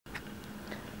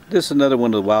This is another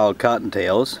one of the wild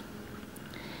cottontails.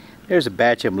 There's a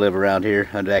batch of them live around here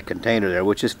under that container there,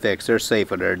 which is fixed. They're safe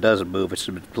in there. It doesn't move. It's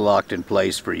been locked in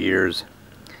place for years.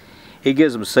 He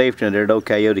gives them safety in there. No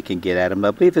coyote can get at them.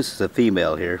 I believe this is a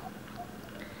female here.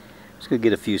 Just going to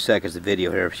get a few seconds of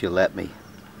video here if she'll let me.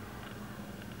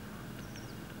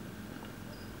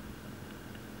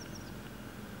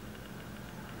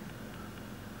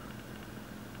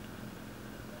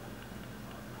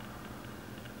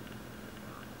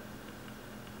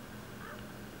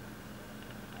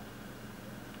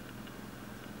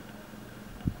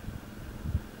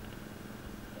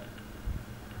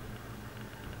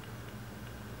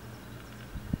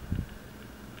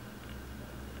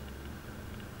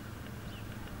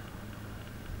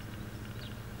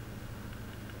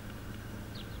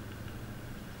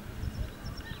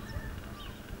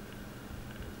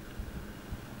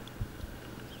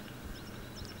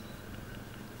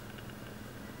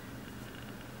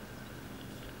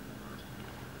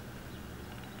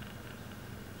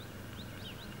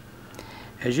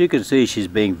 As you can see, she's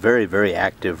being very, very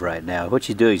active right now. What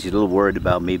she's doing, she's a little worried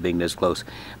about me being this close.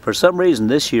 For some reason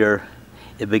this year,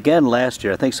 it began last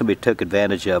year, I think somebody took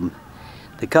advantage of them.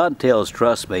 The cottontails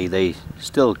trust me. They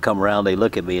still come around, they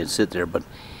look at me and sit there, but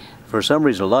for some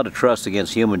reason a lot of trust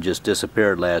against humans just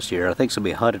disappeared last year. I think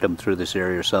somebody hunted them through this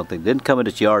area or something. Didn't come in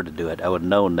its yard to do it. I would have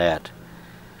known that.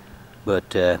 But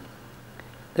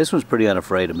this one's pretty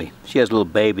unafraid of me. She has a little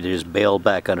baby that just bailed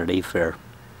back underneath there.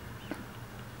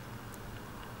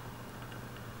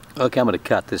 Okay, I'm going to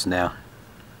cut this now.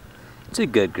 It's a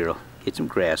good girl. Get some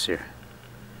grass here.